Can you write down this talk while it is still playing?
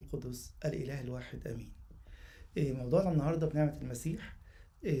القدس الإله الواحد آمين. موضوعنا النهاردة بنعمة المسيح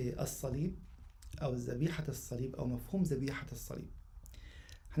الصليب أو ذبيحة الصليب أو مفهوم ذبيحة الصليب.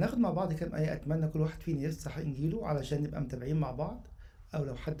 هناخد مع بعض كام آية، أتمنى كل واحد فينا يفتح إنجيله علشان نبقى متابعين مع بعض، أو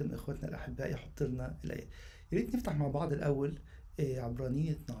لو حد من إخواتنا الأحباء يحط لنا الآية. ياريت نفتح مع بعض الأول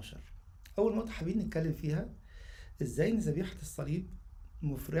عبرانيين 12. أول نقطة حابين نتكلم فيها إزاي إن ذبيحة الصليب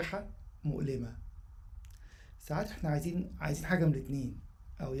مفرحة مؤلمة. ساعات إحنا عايزين حاجة من الاتنين،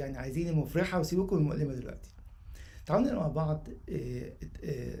 أو يعني عايزين المفرحة وسيبكم من المؤلمة دلوقتي. تعالوا نقرأ مع بعض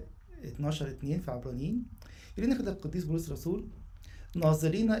 12:2 في عبرانيين. يقول كده القديس بولس الرسول: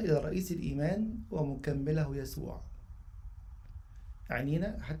 ناظرين إلى رئيس الإيمان ومكمله يسوع.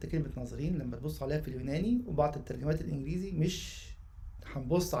 عينينا، حتى كلمة ناظرين لما تبص عليها في اليوناني وبعض الترجمات الإنجليزي مش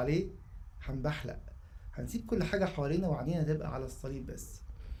هنبص عليه، هنبحلق، هنسيب كل حاجة حوالينا وعينينا تبقى على الصليب بس.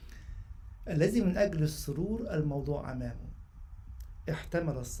 الذي من أجل السرور الموضوع أمامه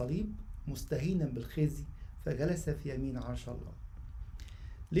احتمل الصليب مستهينا بالخزي فجلس في يمين عرش الله.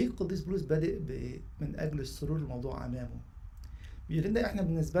 ليه القديس بولس بادئ من أجل السرور الموضوع أمامه؟ بيقول لنا إحنا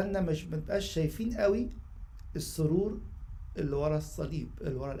بالنسبة لنا مش بنبقاش شايفين قوي السرور اللي ورا الصليب،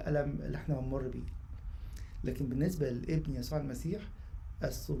 اللي ورا الألم اللي إحنا بنمر بيه، لكن بالنسبة للابن يسوع المسيح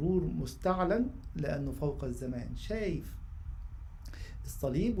السرور مستعلن لأنه فوق الزمان، شايف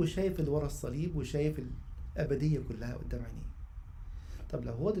الصليب وشايف اللي ورا الصليب وشايف الأبدية كلها قدام عينيه. طب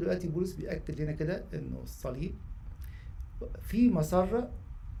لو هو دلوقتي بولس بيأكد لنا كده إنه الصليب في مسرة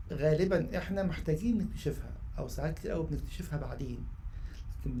غالبا إحنا محتاجين نكتشفها، أو ساعات كتير أوي بنكتشفها بعدين،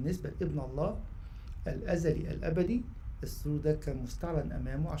 لكن بالنسبة لابن الله الأزلي الأبدي السرور ده كان مستعلن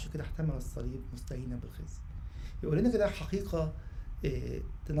أمامه، عشان كده احتمل الصليب مستهينا بالخزي. يقول لنا كده حقيقة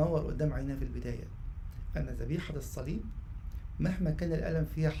تنور قدام عيننا في البداية، أن ذبيحة الصليب مهما كان الألم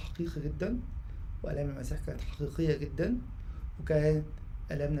فيها حقيقي جدا، وألام المسيح كانت حقيقية جدا، وكانت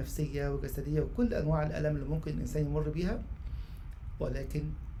ألام نفسية وجسدية وكل أنواع الألم اللي ممكن الإنسان يمر بيها، ولكن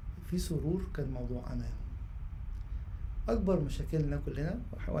في سرور كان موضوع أمامه. أكبر مشاكلنا كلنا،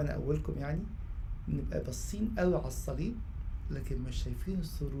 وأنا أولكم يعني، نبقى باصين قوي على الصليب لكن مش شايفين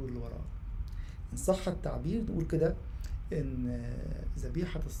السرور اللي وراه. إن صح التعبير نقول كده إن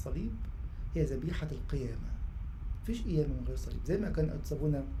ذبيحة الصليب هي ذبيحة القيامة. مفيش قيامة من غير صليب، زي ما كان قدس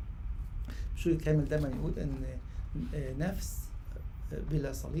أبونا بشوي كامل دايما يقول إن نفس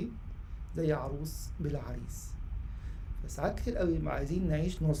بلا صليب زي عروس بلا عريس. فساعات كتير قوي عايزين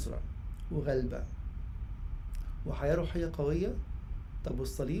نعيش نصرة وغلبة وحياة روحية قوية، طب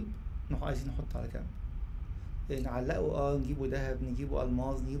والصليب عايزين نحط على جنب، نعلقه، نجيبه ذهب، نجيبه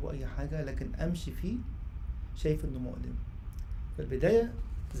ألماظ، نجيبه أي حاجة، لكن أمشي فيه شايف إنه مؤلم. في البداية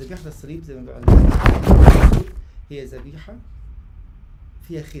ذبيحة الصليب زي ما بيقول هي ذبيحة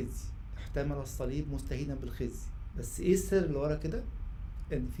فيها خزي، احتمل الصليب مستهينا بالخزي. بس ايه السر اللي ورا كده؟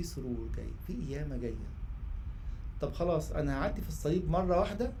 ان في سرور جاي، في قيامة جاية. طب خلاص انا هعدي في الصليب مرة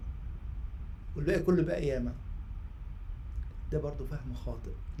واحدة والباقي كله بقى قيامة. ده برضو فهم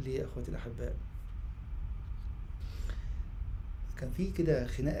خاطئ. ليه يا اخواتي الاحباء؟ كان في كده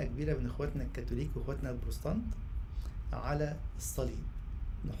خناقة كبيرة بين اخواتنا الكاثوليك واخواتنا البروتستانت على الصليب،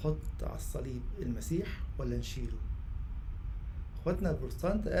 نحط على الصليب المسيح ولا نشيله. اخواتنا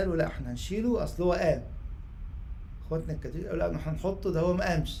البروتستانت قالوا لا احنا هنشيله اصل هو قام. اخواتنا الكاثوليك قالوا لا احنا هنحطه، ده هو ما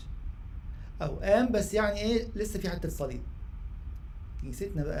قامش، او قام بس يعني ايه لسه في حته صليب.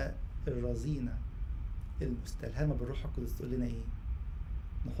 كنيستنا بقى الرزينه المستلهمه بالروح القدس تقول لنا ايه؟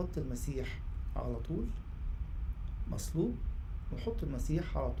 نحط المسيح على طول مصلوب، ونحط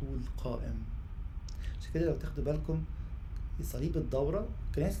المسيح على طول قائم. عشان كده لو تاخدوا بالكم صليب الدوره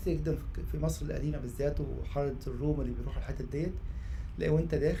كناس كتير جدا في مصر القديمه بالذات وحاره الروم اللي بيروحوا الحته ديت، تلاقي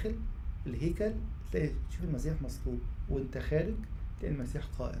وانت داخل الهيكل تلاقي تشوف المسيح مصلوب، وانت خارج تلاقي المسيح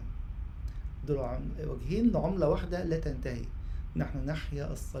قائم. دول وجهين لعملة واحدة لا تنتهي. نحن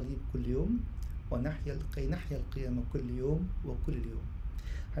نحيا الصليب كل يوم ونحيا القيامة كل يوم وكل يوم.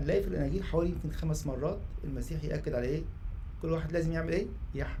 هنلاقي في الأناجيل حوالي يمكن 5 مرات المسيح يأكد على إيه؟ كل واحد لازم يعمل إيه؟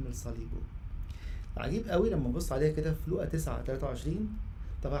 يحمل صليبه. عجيب قوي لما نبص عليها كده في لوقا 9:23.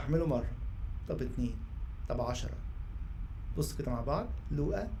 طب هحمله مرة، طب 2، طب 10. بص كده مع بعض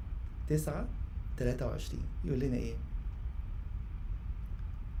لوقا 9:23 يقول لنا إيه؟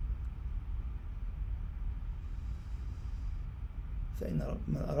 فإن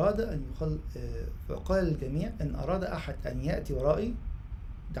من أراد أن فقال الجميع إن أراد أحد أن يأتي ورائي،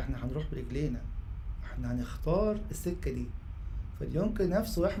 ده احنا هنروح برجلينا، احنا هنختار السكة دي، فلينكر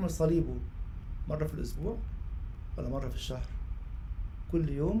نفسه ويحمل صليبه مرة في الأسبوع ولا مرة في الشهر، كل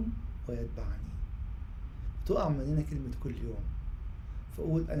يوم ويتبعني. تقع مننا كلمة كل يوم،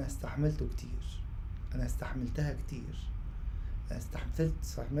 فأقول أنا استحملته كتير، أنا استحملتها كتير، أنا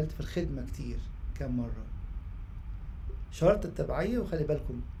استحملت في الخدمة كتير. كام مرة شرط التبعية. وخلي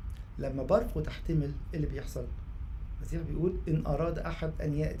بالكم لما برفض أحتمل إيه اللي بيحصل؟ المسيح بيقول إن أراد أحد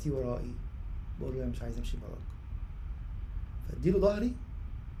أن يأتي ورائي، بقول له أنا مش عايز أمشي وراك. فأديله ظهري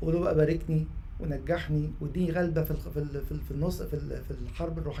وأقول له بقى باركني ونجحني واديني غلبة في النص في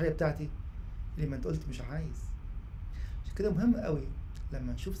الحرب الروحية بتاعتي. اللي ما أنت قلت مش عايز. عشان كده مهم قوي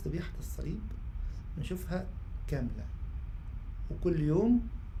لما نشوف ذبيحة الصليب نشوفها كاملة وكل يوم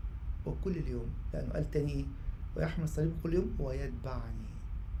وكل اليوم، لأنه قال تاني إيه؟ ويحمل الصليب كل يوم ويتبعني.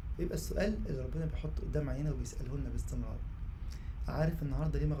 يبقى السؤال اللي ربنا بيحطه قدام عينينا وبيسأله لنا باستمرار: عارف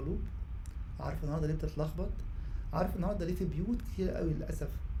النهارده ليه مغلوب؟ عارف النهارده ليه بتتلخبط؟ عارف النهارده ليه في بيوت كتير قوي للأسف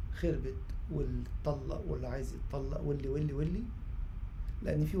خربت، واللي اتطلق واللي عايز يتطلق واللي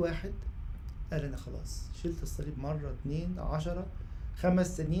لأن في واحد قال أنا خلاص شلت الصليب مرة 2 10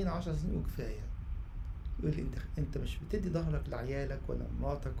 5 سنين 10 سنين وكفاية. يقول لي انت مش بتدي ظهرك لعيالك ولا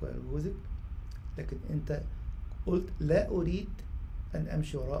مراتك ولا جوزك، لكن انت قلت لا اريد ان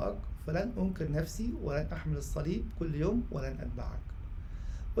امشي وراءك فلن انكر نفسي ولن احمل الصليب كل يوم ولن اتبعك.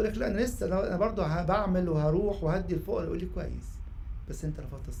 يقول لك لا انا لسه انا برضه بعمل وهروح وهدي الفقراء. يقول لي كويس، بس انت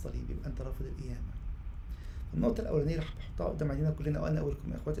رفضت الصليب يبقى انت رافض القيامه. النقطه الاولانيه اللي بحطها قدام عينينا كلنا وانا اقول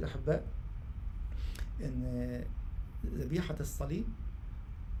لكم يا اخواتي الاحباء ان ذبيحه الصليب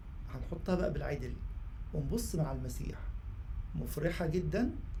هنحطها بقى بالعدل ونبص مع المسيح، مفرحة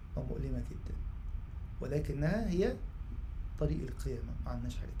جدا ومؤلمة جدا، ولكنها هي طريق القيامة، ما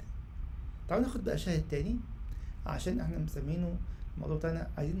عندناش حاجة تاني. تعالوا ناخد بقى شاهد تاني عشان احنا مسمينه الموضوع بتاعنا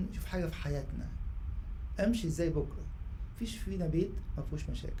عايزين نشوف حاجة في حياتنا امشي ازاي بكرة. مفيش فينا بيت ما فيهوش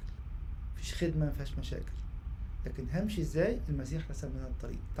مشاكل، مفيش خدمة ما فيهاش مشاكل، لكن همشي ازاي؟ المسيح رسم لنا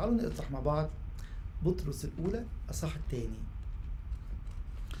الطريق. تعالوا نقرأ مع بعض بطرس الأولى أصحاح التاني.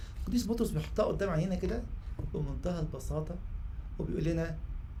 قديس بطرس بيحطها قدام عينينا كده بمنتهى البساطة وبيقول لنا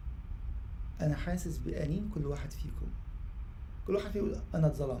أنا حاسس بأنين كل واحد فيكم. كل واحد فيكم يقول أنا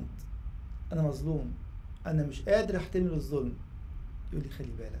اتظلمت، أنا مظلوم، أنا مش قادر أحتمل الظلم. يقول لي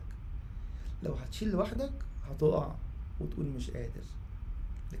خلي بالك، لو هتشيل لوحدك هتقع وتقول مش قادر،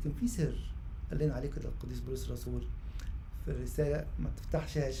 لكن في سر قال لنا عليه كده القديس بولس الرسول في الرسالة: ما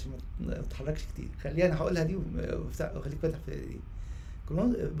تفتحش ما تتحركش كتير. خليها أنا هقولها دي وخليك فاتح في دي.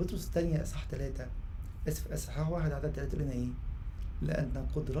 بطرس الثانية أصحاح 3 أصحاح 1 عدد 3 لنا إيه؟ لأن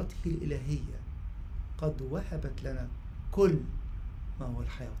قدرته الإلهية قد وهبت لنا كل ما هو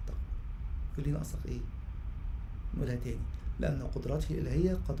الحياة والتقوى. يقول لي ناقصك إيه؟ نقولها تاني: لأن قدرته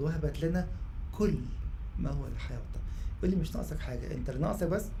الإلهية قد وهبت لنا كل ما هو الحياة والتقوى. يقول لي مش ناقصك حاجة، أنت اللي ناقصك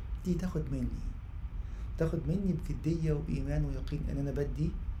بس دي تاخد مني بجدية وبإيمان ويقين أن أنا بدي،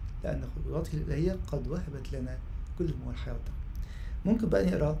 لأن قدرته الإلهية قد وهبت لنا كل ما هو الحياة والتقوى. ممكن بقى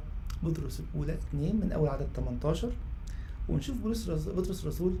نقرأ بطرس الأولى 2 من أول عدد 18 ونشوف بطرس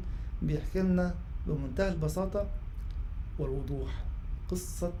الرسول بيحكي لنا بمنتهى البساطة والوضوح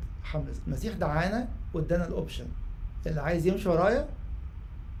قصة حمل المسيح. دعانا وادانا الأوبشن، اللي عايز يمشي ورايا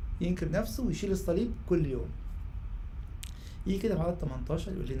ينكر نفسه ويشيل الصليب كل يوم. يجي كده في عدد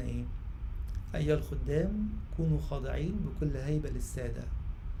 18 يقول لنا إيه؟ أيها الخدام كونوا خاضعين بكل هيبة للسادة،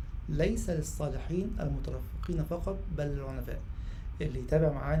 ليس للصالحين المترفقين فقط بل للعنفاء. اللي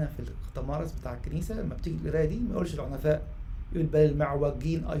يتابع معانا في التمارس بتاع الكنيسة لما بتيجي القراية دي ما يقولش العنفاء، يقول بل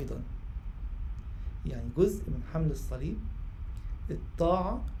المعوجين أيضا. يعني جزء من حمل الصليب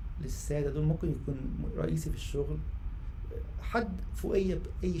الطاعة للسادة دول. ممكن يكون رئيسي في الشغل، حد فوقية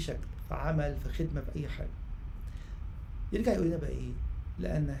بأي شكل، في عمل، في خدمة، في أي حاجة. يرجع يقول لنا بقى إيه؟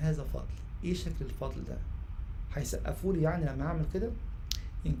 لأن هذا فضل. إيه شكل الفضل ده؟ هيسقفوا لي يعني لما أعمل كده؟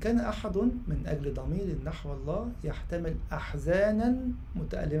 إن كان أحد من أجل ضمير نحو الله يحتمل أحزانا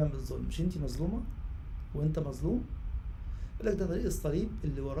متألما بالظلم. مش أنت مظلومة وأنت مظلوم؟ يقول لك ده طريق الصليب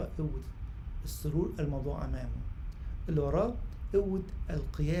اللي وراه قوة السرور الموضوع أمامه، اللي وراه قوة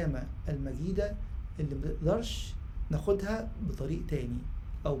القيامة المجيدة اللي منقدرش ناخدها بطريق تاني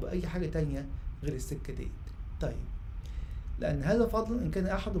أو بأي حاجة تانية غير السكة ديت. طيب، لأن هذا فضل إن كان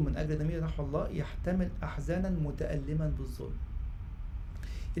أحد من أجل ضمير نحو الله يحتمل أحزانا متألما بالظلم.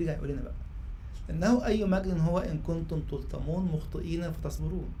 يرجع يقول لنا بقى: إنه أي مجد هو إن كنتم تلطمون مخطئين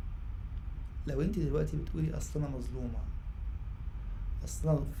فتصبرون. لو أنت دلوقتي بتقولي أصل أنا مظلومة، أصل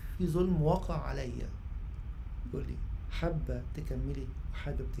أنا في ظلم واقع عليا، يقول لي حابة تكملي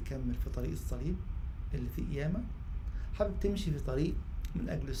وحابب تكمل في طريق الصليب اللي فيه قيامة، حابب تمشي في طريق من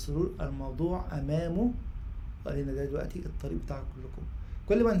أجل السرور الموضوع أمامه. قال لنا ده دلوقتي الطريق بتاعك كلكم.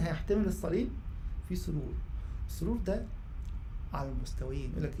 كل من هيحتمل الصليب في سرور. السرور ده على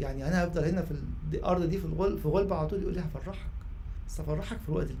المستويين. يقول لك يعني انا هفضل هنا في الارض دي في غلبة على طول؟ يقول لي هفرحك، بس هفرحك في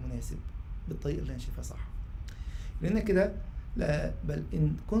الوقت المناسب بالطريقه اللي انا شايفها صح. لان كده لا بل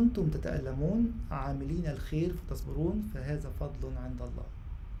إن كنتم تتألمون عاملين الخير فتصبرون فهذا فضل عند الله.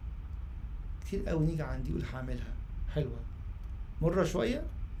 كتير قوي نيجي عندي يقول هعملها حلوة مرة شوية،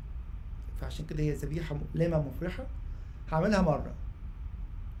 فعشان كده هي ذبيحة مؤلمة مفرحة، هعملها مرة.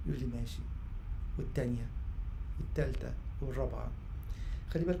 يقول لي ماشي، والتانية والتالتة والرابعة.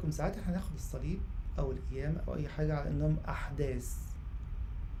 خلي بالكم ساعات احنا هناخد الصليب أو القيامة أو أي حاجة على إنهم أحداث.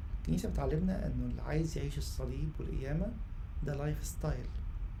 الكنيسة بتعلمنا إنه اللي عايز يعيش الصليب والقيامة ده لايف ستايل،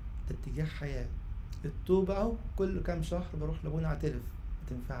 ده اتجاه حياة. التوبة أهو كل كام شهر بروح لابونا أعترف،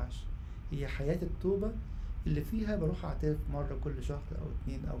 متنفعش. هي حياة التوبة اللي فيها بروح أعترف مرة كل شهر أو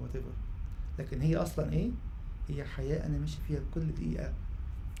اتنين أو whatever. لكن هي أصلا إيه؟ هي حياة أنا ماشي فيها كل دقيقة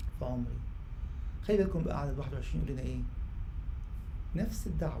في عمري. خلي بالكم بقى عدد 21 يقول لنا إيه؟ نفس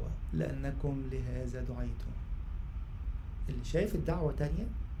الدعوة لأنكم لهذا دعيتم. اللي شايف الدعوة تانية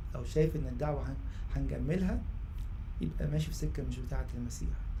أو شايف إن الدعوة هنجملها يبقى ماشي في سكة مش بتاعة المسيح.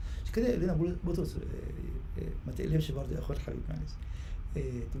 عشان كده يقول لنا بطرس ما تقلبش برضه يا أخويا الحبيب، معلش.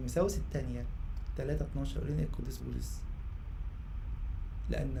 تيموثاوس الثانية 3:12 يقول لنا القديس بولس: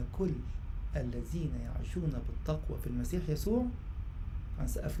 لأن كل الذين يعيشون بالتقوى في المسيح يسوع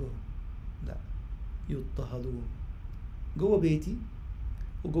هنسقف لهم، لا، يضطهدون جوه بيتي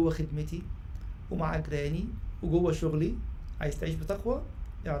وجوه خدمتي ومع جيراني وجوه شغلي. عايز تعيش بتقوى،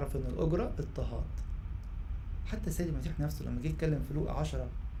 اعرف ان الاجره اضطهاد. حتى السيد المسيح نفسه لما جه يتكلم في لوقا 10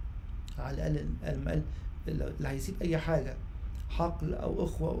 على الاقل قال اللي هيسيب اي حاجه، حقل او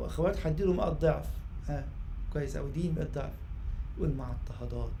اخوه او اخوات، هديله 100 ضعف. كويس، او دي 100 ضعف. يقول مع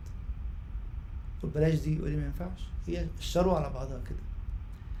اضطهادات. والبلاش دي يقول لي ما ينفعش، هي الشروع على بعضها كده.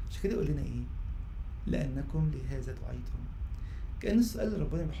 عشان كده يقول لنا ايه؟ لانكم لهذا دعيتم. كأن السؤال اللي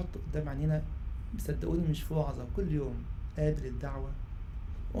ربنا بيحطه قدام عينينا، صدقوني مش في وعظة، كل يوم قابل الدعوة.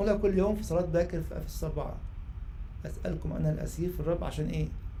 أقولها كل يوم في صلاة باكر في أفسس 4: أسألكم أنا الأسير في الرب. عشان إيه؟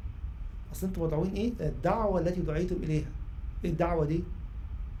 أصل أنتم مدعوين إيه؟ الدعوة التي دعيتم إليها. إيه الدعوة دي؟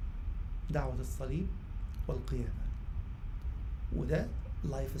 دعوة الصليب والقيامة. وده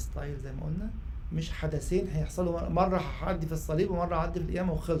لايف ستايل زي ما قلنا، مش حدثين هيحصلوا مرة هعدي في الصليب ومرة هعدي في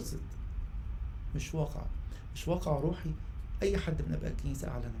القيامة وخلصت. مش واقع، مش واقع روحي أي حد من أبناء الكنيسة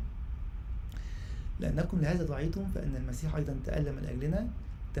أعلنه. لأنكم لهذا دعيتم فإن المسيح أيضا تألم من أجلنا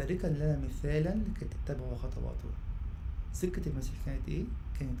تاركا لنا مثالا لكي تتبعوا خطواته. سكة المسيح كانت إيه؟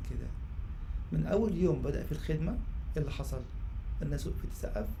 كانت كده. من أول يوم بدأ في الخدمة، إيه اللي حصل؟ الناس وقفت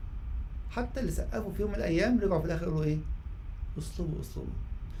تسقف. حتى اللي سقفوا في يوم من الأيام رجعوا في الآخر يقولوا إيه؟ اصلبوا اصلبوا.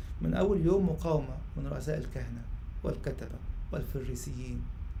 من أول يوم مقاومة من رؤساء الكهنة والكتبة والفريسيين،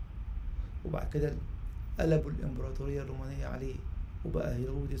 وبعد كده قلبوا الإمبراطورية الرومانية عليه، وبقى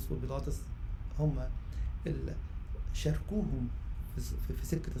هيرودس وبيلاطس هم اللي شاركوهم في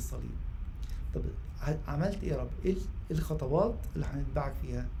سكة الصليب. طب عملت ايه يا رب؟ ايه الخطوات اللي هنتبعك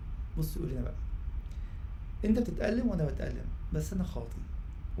فيها؟ بص يقول لنا بقى: انت بتتألم وانا بتألم، بس انا خاطي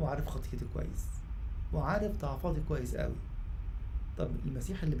وعارف خطيتي كويس وعارف ضعفاتي كويس قوي. طب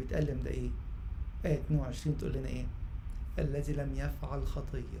المسيح اللي بيتألم ده ايه؟ آية 22 تقول لنا ايه؟ الذي لم يفعل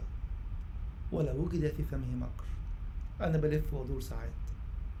خطية ولا وجد في فمه مكر. انا بلف وادور ساعات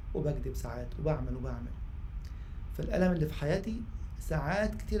وبكذب ساعات وبعمل. فالألم اللي في حياتي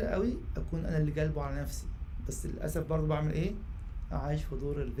ساعات كتير قوي أكون أنا اللي جالبه على نفسي، بس للأسف برضه بعمل إيه؟ عايش في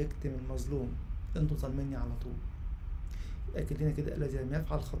دور الفيكتيم المظلوم، أنتوا ظالميني على طول. أكد لنا كده: الذي لم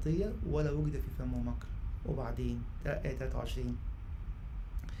يفعل خطية ولا وجد في فمه مكر. وبعدين آية 23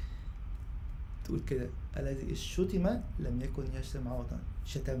 تقول كده: الذي الشتم لم يكن يشتم عوضا.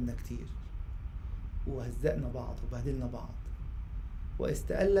 شتمنا كتير وهزقنا بعض وبهدلنا بعض.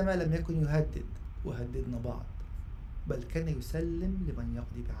 واستألم لم يكن يهدد وهددنا بعض، بل كان يسلم لمن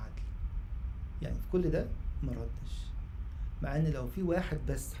يقضي بعدل. يعني في كل ده ما ردش، مع ان لو في واحد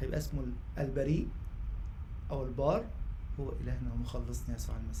بس هيبقى اسمه البريء او البار، هو الهنا ومخلصنا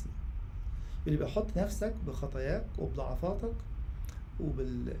يسوع المسيح. اللي بيحط نفسك بخطاياك وبضعفاتك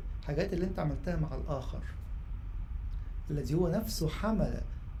وبالحاجات اللي انت عملتها مع الاخر، الذي هو نفسه حمل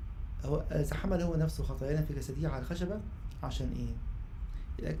هو نفسه خطايانا في جسده على الخشبة. عشان ايه؟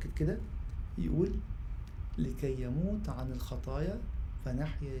 يأكد كده يقول: لكي يموت عن الخطايا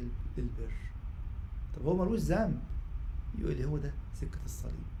فنحيا للبر. طب هو ملوش ذنب. يقول لي هو ده سكة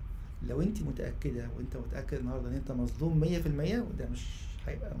الصليب. لو انت متأكدة وانت متأكد النهاردة ان انت مظلوم 100%، وده مش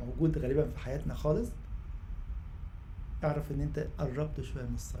هيبقى موجود غالبا في حياتنا خالص، اعرف ان انت قربت شوية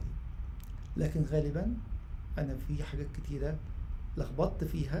من الصليب. لكن غالبا انا في حاجات كتيرة لخبطت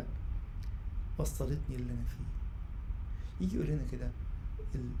فيها وصلتني اللي انا فيه. يجي يقول لنا كده: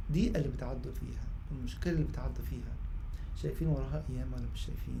 الضيقة اللي بتعدوا فيها، المشكلة اللي بتعدوا فيها، شايفين وراها ايام ولا مش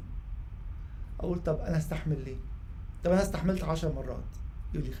شايفين؟ اقول طب انا استحمل ليه؟ طب انا استحملت 10 مرات.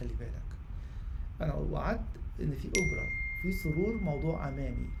 يقول لي خلي بالك، انا وعدت ان في اجره، في سرور موضوع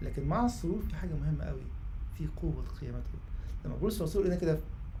امامي، لكن مع السرور في حاجه مهمه قوي، في قوه قيامته. لما بولس الرسول هنا كده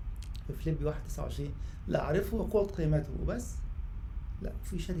في فيليبي 1:29، لا اعرفه قوه قيامته وبس، لا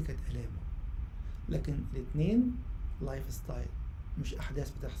في شركه الامه. لكن الاثنين لايف ستايل، مش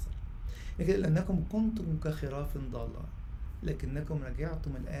احداث بتحصل. لكن لانكم كنتم كخراف ضاله لكنكم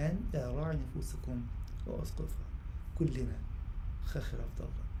رجعتم الان الى راعي نفوسكم واسقفها. كلنا كخراف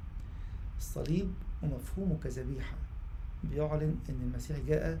ضاله. الصليب ومفهومه كذبيحة بيعلن ان المسيح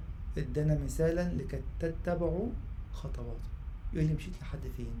جاء ادانا مثالا لكي تتبعوا خطواته. يقول لي مشيت لحد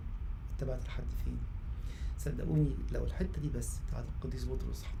فين؟ اتبعت لحد فين؟ صدقوني لو الحتة دي بس بتاعت القديس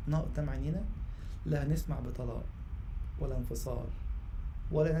بطرس حطناها قدام عينينا، لا هنسمع بطلاق ولا انفصال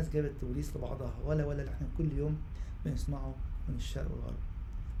ولا ناس جابت توريث لبعضها ولا اللي احنا كل يوم بنسمعه من الشرق والغرب.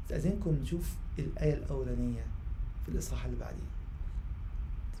 استأذنكم نشوف الآية الأولانية في الإصحاح اللي بعديه،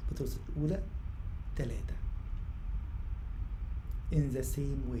 بطرس الأولى 3. in the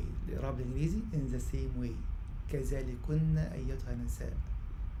same way، الإعراب الإنجليزي in the same way، كذلكن أيتها النساء.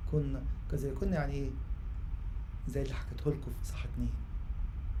 كذلكن يعني إيه؟ زي اللي حكيته لكم في إصحاح 2،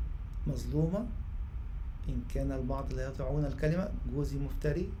 مظلومة إن كان البعض لا يطيعون الكلمة، جوزي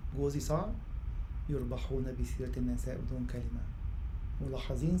مفتري، جوزي صعب، يربحون بسيرة النساء بدون كلمة،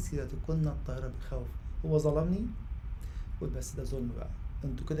 ملاحظين سيرتكن الطاهرة بخوف. هو ظلمني، قول بس ده ظلم بقى،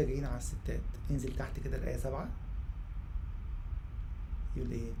 انتوا كده جايين على الستات. انزل تحت كده الآية 7،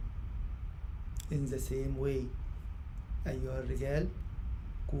 يقول ايه؟ in the same way أيها الرجال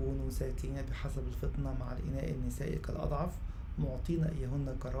كونوا ساكنين بحسب الفطنة مع الإناء النساء كالأضعف، معطين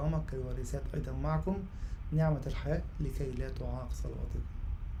إياهن كرامة كالوارثات أيضا معكم نعمة الحياة لكي لا تعاق صلواتكم.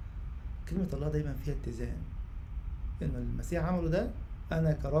 كلمة الله دايما فيها اتزان، إن المسيح عمله ده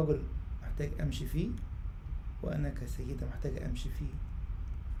أنا كراجل محتاج أمشي فيه، وأنا كسيدة محتاج أمشي فيه،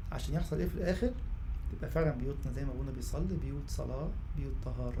 عشان يحصل إيه في الآخر؟ تبقى فعلا بيوتنا زي ما أبونا بيصلي، بيوت صلاة، بيوت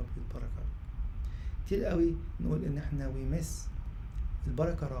طهارة، بيوت بركة. كتير قوي نقول إن إحنا ويمس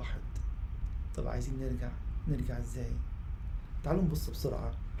البركة راحت. طب عايزين نرجع إزاي؟ تعالوا نبص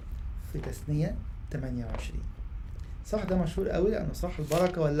بسرعة في تثنية 28. صح ده مشهور قوي لأنه صح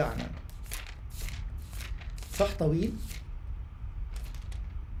البركة واللعنة. صح طويل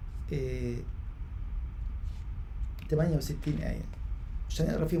 68 آية، مش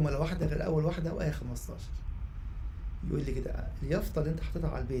هنقرا فيهم ولا واحدة غير أول واحدة وآية 15. يقول لي كده اليافطة اللي أنت حطيتها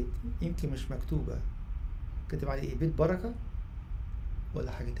على البيت يمكن مش مكتوبة، كاتب عليه إيه؟ بيت بركة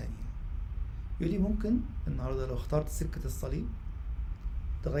ولا حاجة تانية. يقول لي ممكن النهاردة لو اخترت سكة الصليب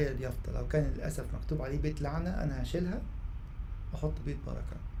تغير اليافطة، لو كان للأسف مكتوب عليه بيت لعنة أنا هشيلها وأحط بيت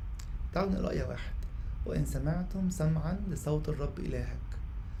بركة. تعالوا نقرأ آية 1. وإن سمعتم سمعا لصوت الرب إلهك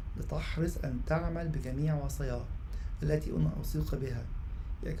لتحرص أن تعمل بجميع وصاياه التي أنا أوصيك بها،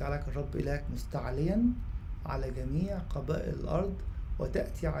 يجعلك الرب إلهك مستعليا على جميع قبائل الأرض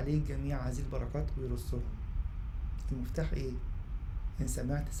وتأتي عليك جميع هذه البركات ويرسلها. المفتاح إيه؟ إن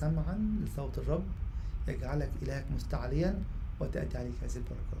سمعت سمعا لصوت الرب يجعلك إلهك مستعليا وتأتي عليك هذه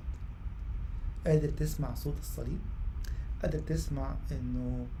البركات. قادر تسمع صوت الصليب؟ قادر تسمع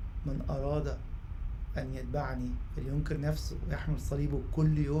إنه من أراد أن يتبعني فلينكر نفسه ويحمل صليبه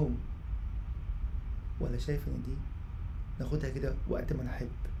كل يوم؟ ولا شايف إن دي ناخدها كده وقت ما نحب،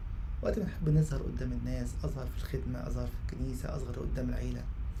 وقت ما نحب نظهر قدام الناس، أظهر في الخدمة، أظهر في الكنيسة، أظهر قدام العيلة.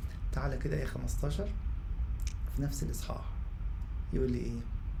 تعالى كده آية 15 في نفس الإصحاح، يقول لي إيه؟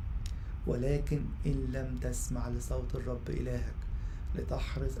 ولكن إن لم تسمع لصوت الرب إلهك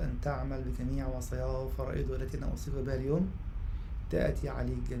لتحرص أن تعمل بجميع وصاياه وفرائضه التي أنا أوصيك بها اليوم تأتي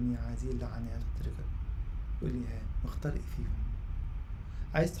عليك جميع هذه اللعنات والتركات. يقول لي ها مختار إيه فيهم؟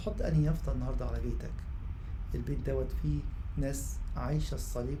 عايز تحط أنهي يافطة النهاردة على بيتك؟ البيت دوت فيه ناس عايشة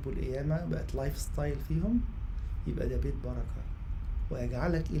الصليب والقيامة بقت لايف ستايل فيهم، يبقى ده بيت بركة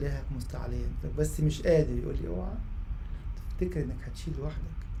ويجعلك إلهك مستعليا. بس مش قادر، يقول لي اوعى تفتكر انك هتشيل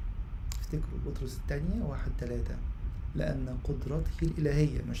لوحدك. افتكروا بطرس الثانية 1:3، لأن قدرته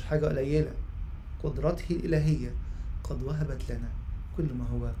الإلهية مش حاجة قليلة، قدرته الإلهية قد وهبت لنا كل ما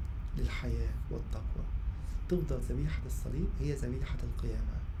هو للحياة والتقوى. تفضل ذبيحة الصليب هي ذبيحة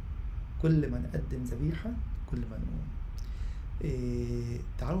القيامة. كل ما نقدم ذبيحة كل ما نقوم.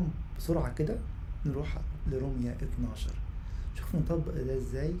 تعالوا بسرعة كده نروح لروميا 12، شوف نطبق ده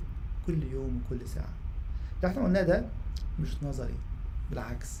ازاي كل يوم وكل ساعة. اللي احنا قلناه ده مش نظري،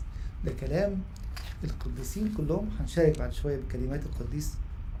 بالعكس ده كلام القديسين كلهم. هنشارك بعد شوية بكلمات القديس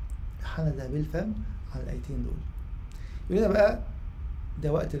يوحنا ذهبي الفم على الآيتين دول. يقول لنا بقى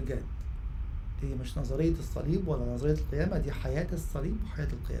ده وقت الجد، هي مش نظرية الصليب ولا نظرية القيامة، دي حياة الصليب وحياة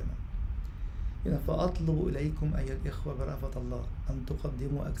القيامة. هنا فأطلب إليكم أيها الإخوة برأفة الله أن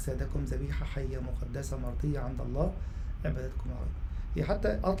تقدموا أجسادكم ذبيحة حية مقدسة مرضية عند الله عبادتكم العظيمة. هي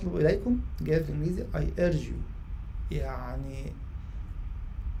حتى أطلب إليكم جاية في الإنجليزي I urge you، يعني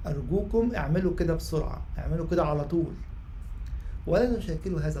أرجوكم اعملوا كده بسرعة، اعملوا كده على طول. ولا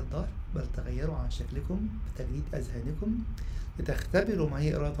تشاكلوا هذا الدهر بل تغيروا عن شكلكم بتجديد أذهانكم لتختبروا ما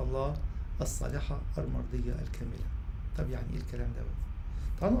هي إرادة الله الصالحة المرضية الكاملة. طب يعني إيه الكلام ده؟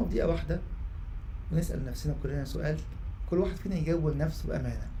 تعالوا نقف دقيقة واحدة ونسأل نفسنا كلنا سؤال، كل واحد فينا يجاوب لنفسه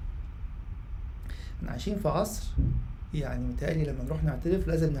بأمانة. احنا عايشين في عصر يعني متهيألي لما نروح نعترف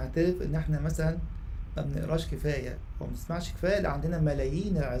لازم نعترف إن احنا مثلا ما بنقراش كفاية وما بنسمعش كفاية، لأن عندنا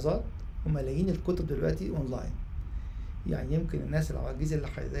ملايين العظات وملايين الكتب دلوقتي أونلاين. يعني يمكن الناس العواجيز اللي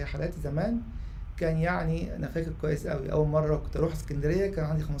زي حالاتي زمان كان، يعني أنا فاكر كويس قوي أول مرة كنت أروح اسكندرية كان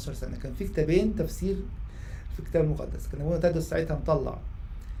عندي 15 سنة، كان في كتابين تفسير في الكتاب المقدس، كان أبونا تدرس ساعتها مطلع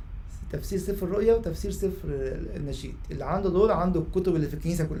تفسير سفر الرؤيا وتفسير سفر النشيد، اللي عنده دول عنده الكتب اللي في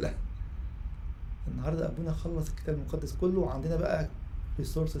الكنيسة كلها. النهارده ابونا خلص الكتاب المقدس كله، وعندنا بقى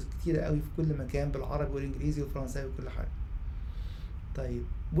ريسورسز كتيرة قوي في كل مكان بالعربي والانجليزي والفرنساوي وكل حاجة. طيب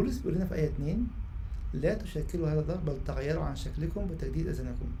بولس بيقول لنا في آية 2 لا تشكلوا هذا الدهر بل تغيروا عن شكلكم بتجديد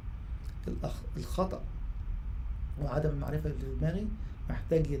أذهانكم. الخطأ وعدم المعرفة اللي في دماغي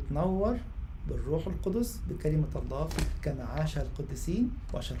محتاج يتنور بالروح القدس بكلمة الله كما عاشها القديسين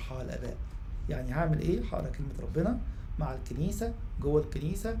وشرحها الآباء. يعني هعمل إيه؟ هقرأ كلمة ربنا مع الكنيسة جوه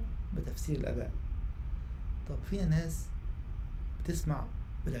الكنيسة بتفسير الآباء. طب فينا ناس بتسمع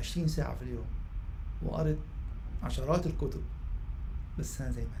بال20 ساعة في اليوم وقرأت عشرات الكتب، بس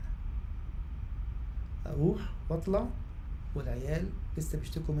أنا زي ما أنا أروح وأطلع والعيال لسه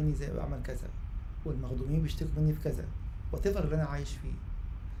بيشتكوا مني زي بعمل كذا، والمخدومين بيشتكوا مني في كذا، وتفر اللي أنا عايش فيه.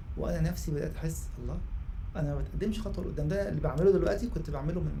 وأنا نفسي بدأت أحس الله أنا ما بتقدمش خطوة لقدام. ده اللي بعمله دلوقتي كنت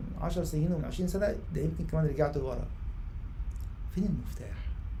بعمله من 10 سنين ومن 20 سنة، ده يمكن كمان رجعت لورا. فين المفتاح؟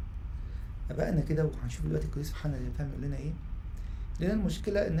 أبقى كده وهنشوف دلوقتي القديس يوحنا اللي فاهم يقول لنا إيه. لأن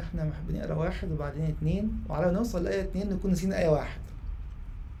المشكلة إن إحنا بنقرا واحد وبعدين اتنين، وعلى ما نوصل لآية 2 نكون نسينا آية 1.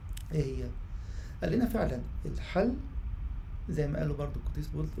 إيه هي؟ قال لنا فعلا الحل زي ما قالوا برضو القديس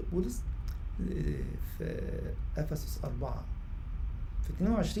بولس في أفسس 4 في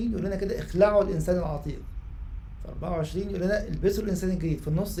 22 يقول لنا كده اخلعوا الإنسان العتيق، في 24 يقول لنا البسوا الإنسان الجديد، في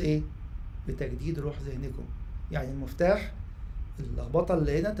النص إيه؟ بتجديد روح ذهنكم. يعني المفتاح اللخبطة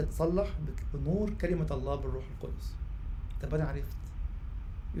اللي هنا تتصلح بنور كلمة الله بالروح القدس. طب أنا عرفت،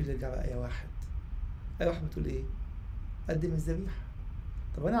 يقول لي ارجع بقى آية 1. آية 1 بتقول إيه؟ قدم الذبيحة.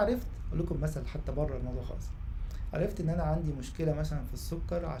 طب أنا عرفت، أقول لكم مثل حتى بره الموضوع خالص. عرفت إن أنا عندي مشكلة مثلا في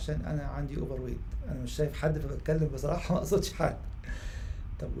السكر عشان أنا عندي أوفر ويت، أنا مش شايف حد فبتكلم بصراحة ما أقصدش حد.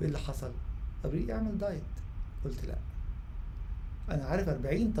 طب وإيه اللي حصل؟ طب ليه أعمل دايت؟ قلت لأ، أنا عارف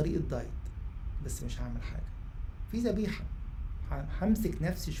 40 طريقة دايت بس مش هعمل حاجة. في ذبيحة همسك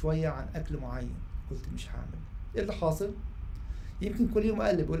نفسي شوية عن أكل معين، قلت مش هعمل. إيه اللي حاصل؟ يمكن كل يوم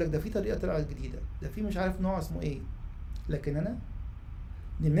أقلب يقول لك ده في طريقة طلعت جديدة، ده في مش عارف نوع اسمه إيه، لكن أنا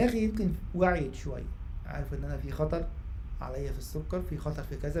دماغي يمكن وعيت شوية، عارف إن أنا في خطر عليا في السكر، في خطر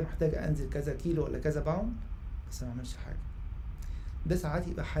في كذا، محتاج أنزل كذا كيلو ولا كذا باوند، بس ما أعملش حاجة. ده ساعات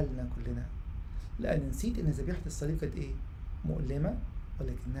يبقى حلنا كلنا، لأن نسيت إن ذبيحة الصليب كانت إيه؟ مؤلمة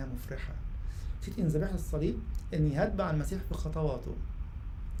ولكنها مفرحة. نسيت إن ذبيحة الصليب إني هتبع المسيح في خطواته.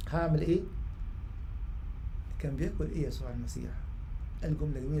 هعمل إيه؟ كان بياكل إيه يسوع المسيح؟ قال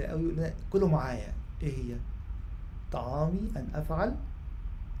جملة جميلة قوي يقول لنا كلوا معايا. إيه هي؟ طعامي أن أفعل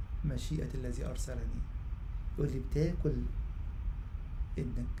مشيئة الذي أرسلني. يقول لي بتاكل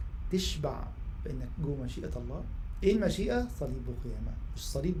إنك تشبع بإنك جوه مشيئة الله. إيه المشيئة؟ صليب وقيامة، مش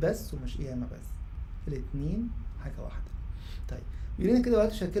صليب بس ومش قيامة بس، الاتنين حاجة واحدة. طيب يقول لنا كده ولا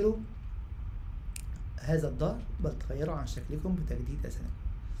تشكلوا هذا الدهر بل تغيروا عن شكلكم بتجديد أذهانكم.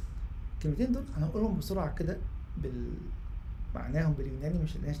 الكلمتين دول هنقولهم بسرعة كده معناهم باليوناني،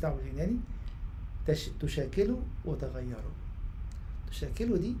 مش لناش دعوة باليوناني. تشاكلوا وتغيروا.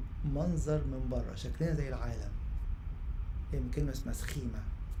 تشاكلوا دي منظر من بره، شكلنا زي العالم، هي من كلمة اسمها سخيمة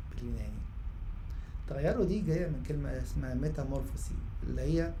باليوناني. تغيروا دي جاية من كلمة اسمها ميتامورفوسي، اللي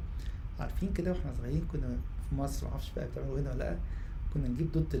هي عارفين كده واحنا صغيرين كنا في مصر، معرفش بقى بتعملوا هنا ولا لأ، كنا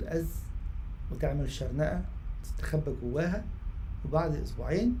نجيب دودة الأز وتعمل شرنقة تستخبى جواها، وبعد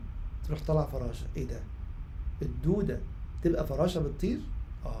أسبوعين تروح طلع فراشة. ايه ده؟ الدودة تبقى فراشة بتطير؟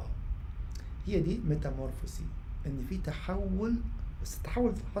 هي دي ميتامورفوسي، ان في تحول، بس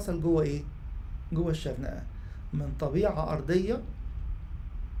التحول حصل جوه ايه؟ جوه الشرنقة، من طبيعة أرضية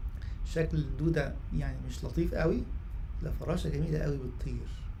شكل الدودة يعني مش لطيف قوي لفراشة جميلة قوي بتطير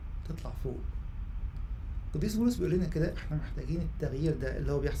تطلع فوق. القديس بولس بيقول لنا كده احنا محتاجين التغيير ده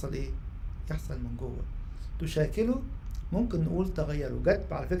اللي هو بيحصل ايه؟ يحصل من جوه. تشاكله ممكن نقول تغيره، جت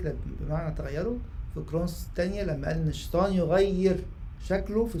على فكرة بمعنى تغيره في كرونس الثانية لما قال ان الشيطان يغير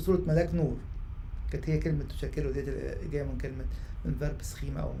شكله في صورة ملاك نور. كانت هي كلمة تشاكله ديت جاية من كلمة من فيرب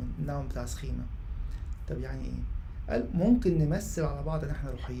سخيمة أو من النوم بتاع سخيمة. طب يعني إيه؟ قال ممكن نمثل على بعض إن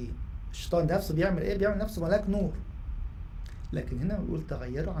إحنا روحيين. الشيطان نفسه بيعمل إيه؟ بيعمل نفسه ملاك نور. لكن هنا بيقول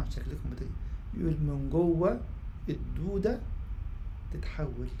تغيروا عن شكلكم بيقول من جوه الدودة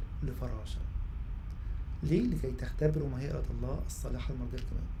تتحول لفراشة. ليه؟ لكي تختبروا ما هي إرادة الله الصالحة المرضية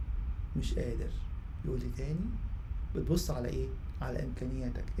كمان. مش قادر. يقول لي تاني بتبص على إيه؟ على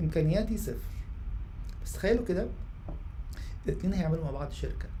إمكانياتك. إمكانياتي صفر. بس تخيلوا كده الاتنين هيعملوا مع بعض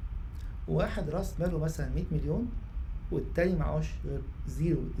شركة، واحد راس ماله مثلا 100 مليون والتاني معهوش غير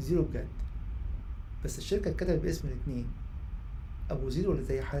زيرو بجد، بس الشركة اتكتبت باسم الاتنين. أبو زيرو اللي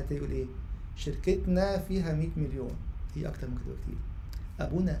زي حالتي يقول إيه؟ شركتنا فيها 100 مليون، هي أكتر من كده بكتير.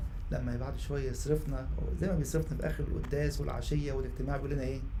 أبونا لما بعد شوية يصرفنا زي ما بيصرفنا في آخر القداس والعشية والاجتماع بيقول لنا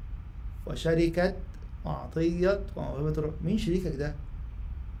إيه؟ وشركة وعطية وموهبة الروح. مين شريكك ده؟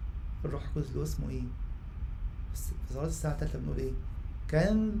 الروح القدس اللي اسمه إيه؟ في صلاة الساعة 3 بنقول إيه؟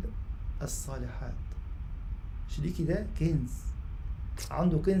 كنز الصالحات. شريكي ده كنز،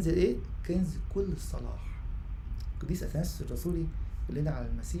 عنده كنز إيه؟ كنز كل الصلاح. القديس أثناسيوس الرسولي يقول لنا على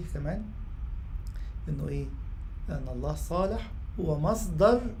المسيح كمان إنه إيه؟ أن الله صالح هو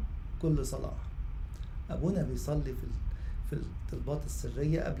مصدر كل صلاح. أبونا بيصلي في الطلبات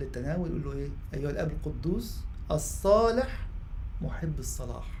السرية قبل التناول يقول له إيه؟ أيها الأب القدوس الصالح محب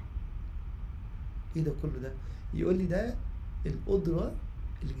الصلاح. إيه ده كله ده؟ يقول لي ده القدرة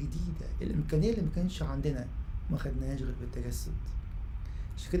الجديدة، الإمكانية اللي ما كانش عندنا ما خدناهاش غير بالتجسد.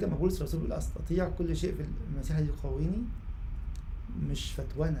 عشان كده ما بولس الرسول بيقول أستطيع كل شيء في المسيح الذي يقويني، مش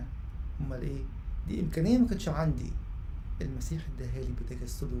فتوانة. أمال إيه؟ دي إمكانية ما كانتش عندي، المسيح اداها لي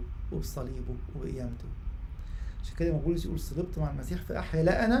بتجسده وبصليبه وبقيامته. عشان كده ما بولس يقول صلبت مع المسيح فأحيا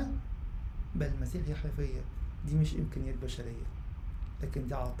لا أنا بل المسيح يحيا فيا. دي مش إمكانيات بشرية، لكن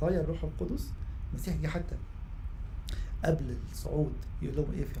دي عطايا الروح القدس. المسيح جه حتى قبل الصعود يقول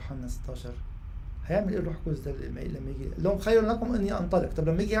لهم ايه في يوحنا 16؟ هيعمل ايه الروح القدس ده لما يجي؟ قال لهم خير لكم اني انطلق. طب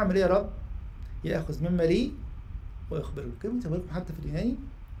لما يجي يعمل ايه يا رب؟ ياخذ مما لي ويخبركم. كلمة يخبركم حتى في اليوناني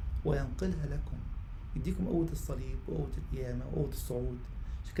وينقلها لكم، يديكم قوة الصليب وقوة القيامة وقوة الصعود.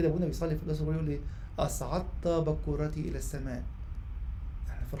 عشان كده ابونا بيصلي في القداس ويقول ايه؟ اصعدت بكورتي الى السماء.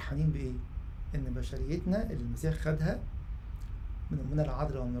 احنا فرحانين بايه؟ ان بشريتنا اللي المسيح خدها من امنا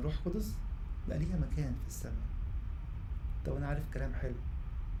العذراء ومن الروح القدس بقى ليها مكان في السماء. طب انا عارف كلام حلو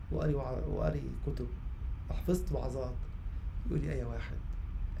وقاري كتب وحفظت وعظات، يقول لي اي واحد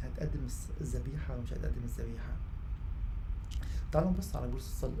هتقدم الذبيحه ومش هتقدم الذبيحه. تعالوا نبص على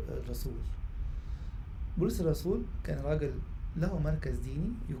بولس الرسول. بولس الرسول كان راجل له مركز ديني،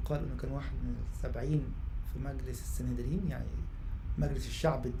 يقال انه كان واحد من 70 في مجلس السنهدرين، يعني مجلس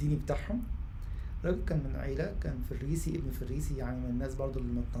الشعب الديني بتاعهم. راجل كان من عيله كان فريسي، ابن فريسي، يعني من الناس برضو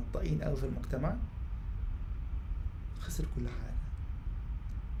اللي متنطقين قوي في المجتمع. خسر كل حاجه،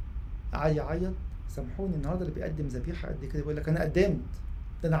 قعد يعيط. سامحوني النهارده اللي بيقدم ذبيحه قد كده بيقول لك انا قدمت،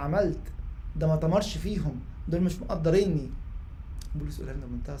 ده انا عملت، ده ما تمرش فيهم، دول مش مقدريني. بولس يقول لنا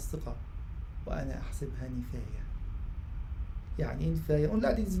بمنتهى الثقه وانا احسبها نفايه. يعني ايه نفايه؟ نقول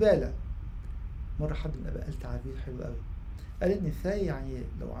لا دي زباله. مره حد من الاباء قال تعبير حلو قوي، قال ان نفايه يعني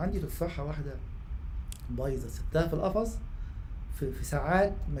لو عندي تفاحه واحده بايظه سبتها في القفص في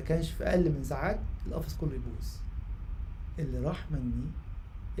ساعات، ما كانش في اقل من ساعات القفص كله يبوظ. اللي راح مني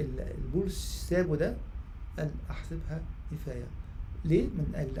اللي بولس سابه ده قال احسبها نفايه. ليه؟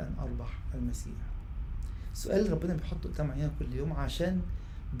 من اجل ان اربح المسيح. السؤال اللي ربنا بيحطه قدام عينينا كل يوم عشان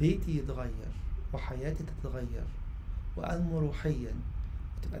بيتي يتغير وحياتي تتغير وانمو روحيا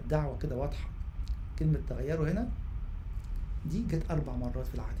وتبقى الدعوه كده واضحه. كلمه تغيروا هنا دي جت 4 مرات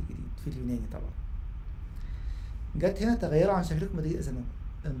في العهد الجديد في اليوناني طبعا. جت هنا تغيروا عن شكلكم بدقيق زمانكم.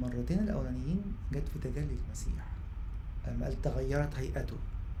 المرتين الاولانيين جت في تجلي المسيح لما قال تغيرت هيئته.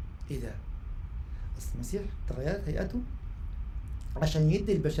 ايه ده؟ اصل المسيح تغيرت هيئته عشان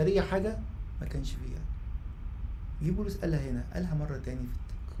يدي البشريه حاجه ما كانش فيها. جه بولس قالها هنا، قالها مره تاني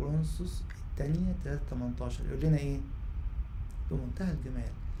في كورنثوس الثانيه 3:18 يقول لنا ايه بمنتهى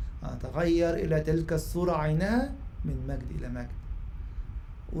الجمال؟ اتغير الى تلك الصوره عينها من مجد الى مجد.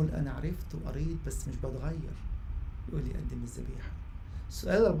 قول انا عرفت وقريت بس مش بتغير. يقول لي قدم الذبيحه.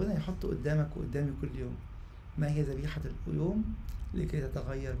 السؤال ربنا يحطه قدامك وقدامي كل يوم، ما هي ذبيحه اليوم لكي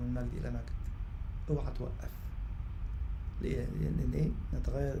تتغير من مجد الى مجد؟ اوعى توقف. لان ايه؟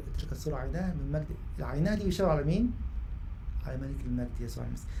 نتغير تلك الصوره عينها من مجد. العينها دي بيشاور على مين؟ على ملك المجد يسوع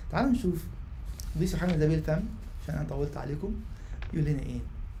المسيح. تعالوا نشوف قديس يوحنا ذبي الفم عشان انا طولت عليكم. يقول لنا ايه؟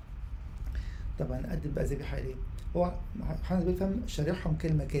 طب هنقدم بقى ذبيحة ليه؟ هو يوحنا بيفهم شارحهم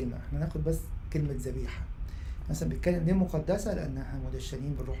كلمة كلمة، احنا ناخد بس كلمة ذبيحة. مثلا بيتكلم ليه مقدسة؟ لأن احنا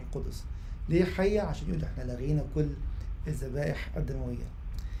مدشنين بالروح القدس. ليه حية؟ عشان يقول احنا لغينا كل الذبائح الدموية.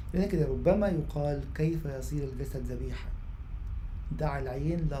 لأن كده ربما يقال كيف يصير الجسد ذبيحة؟ دع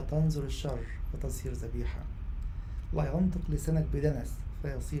العين لا تنظر الشر فتصير ذبيحة، لا ينطق لسانك بدنس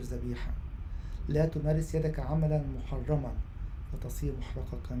فيصير ذبيحة، لا تمارس يدك عملا محرما فتصير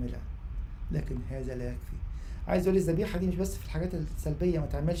محرقة كاملة. لكن هذا لا يكفي. عايز يقول الذبيحة دي مش بس في الحاجات السلبية، ما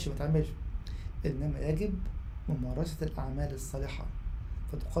تعملش، إنما يجب ممارسة الأعمال الصالحة،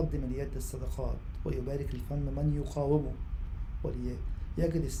 فتقدم اليد الصدقات، ويبارك الفم من يقاومه،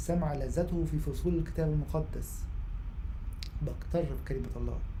 وليجد السمع لذته في فصول الكتاب المقدس. بقتر بكلمة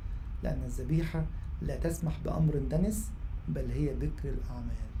الله، لأن الذبيحة لا تسمح بأمر دنس، بل هي بكر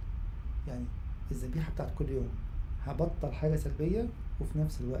الأعمال. يعني الذبيحة بتاعت كل يوم هبطل حاجة سلبية، وفي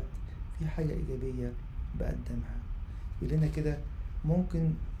نفس الوقت في حاجة إيجابية بقدمها. يقول لنا كده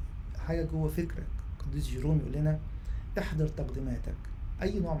ممكن حاجة جوه فكرك. قديس جيروم يقول لنا احضر تقديماتك،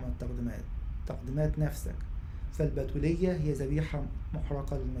 أي نوع من التقديمات، تقديمات نفسك، فالبتولية هي ذبيحة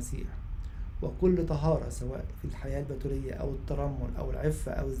محرقة للمسيح. وكل طهارة سواء في الحياة البتولية أو الترمل أو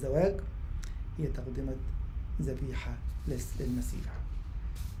العفة أو الزواج هي تقدمة ذبيحة للمسيح.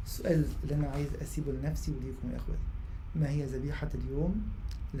 السؤال اللي أنا عايز أسيبه لنفسي وليكم يا أخواتي، ما هي ذبيحة اليوم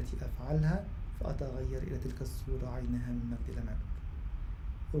التي أفعلها فأتغير إلى تلك الصورة عينها من مجد إلى مجد؟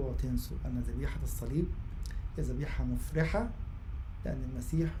 اوعوا تنسوا أن ذبيحة الصليب هي ذبيحة مفرحة، لأن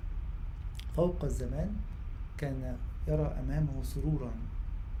المسيح فوق الزمان كان يرى أمامه سرورا،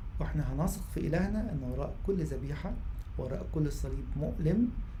 واحنا هنثق في إلهنا أن وراء كل ذبيحة وراء كل صليب مؤلم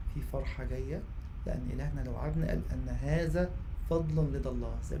في فرحة جاية، لأن إلهنا لو عدنا قال أن هذا فضل لدى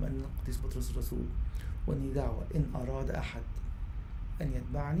الله، زي ما قال القديس بطرس الرسول، وإني دعوة إن أراد أحد أن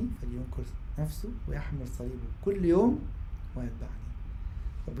يتبعني فلينكر نفسه ويحمل صليبه كل يوم ويتبعني.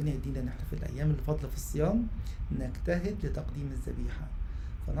 ربنا يدينا ان احنا في الأيام اللي فاضلة في الصيام نجتهد لتقديم الذبيحة،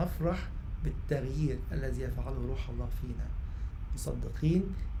 فنفرح بالتغيير الذي يفعله روح الله فينا، مصدقين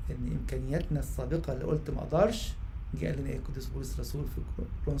ان امكانياتنا السابقة اللي قلت ما اقدرش، جاء لنا القديس بولس الرسول في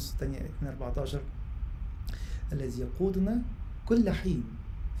كورنثوس الثانية 2:14 الذي يقودنا كل حين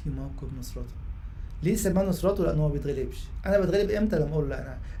في موكب نصرته. ليه سماه نصرته؟ لانه ما بيتغلبش. انا بتغلب امتى؟ لما اقول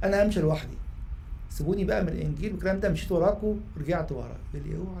لا انا همشي لوحدي، سيبوني بقى من الانجيل والكلام ده، مشيت وراكم ورجعت ورا. يقول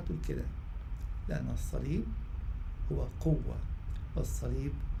لي اوعى تقول كده، لان الصليب هو قوة،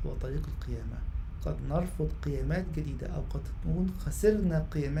 والصليب هو طريق القيامة. قد نرفض قيامات جديدة، أو قد نكون خسرنا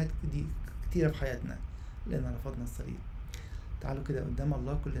قيامات كتيرة في حياتنا لأن رفضنا الصليب. تعالوا كده قدام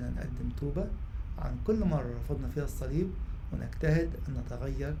الله كلنا نقدم توبة عن كل مرة رفضنا فيها الصليب، ونجتهد أن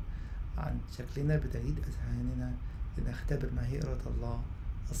نتغير عن شكلنا بتجديد أذهاننا لنختبر ما هي إرادة الله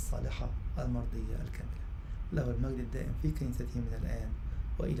الصالحة المرضية الكاملة. له المجد الدائم في كنيسته من الآن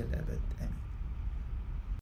وإلى الأبد، آمين.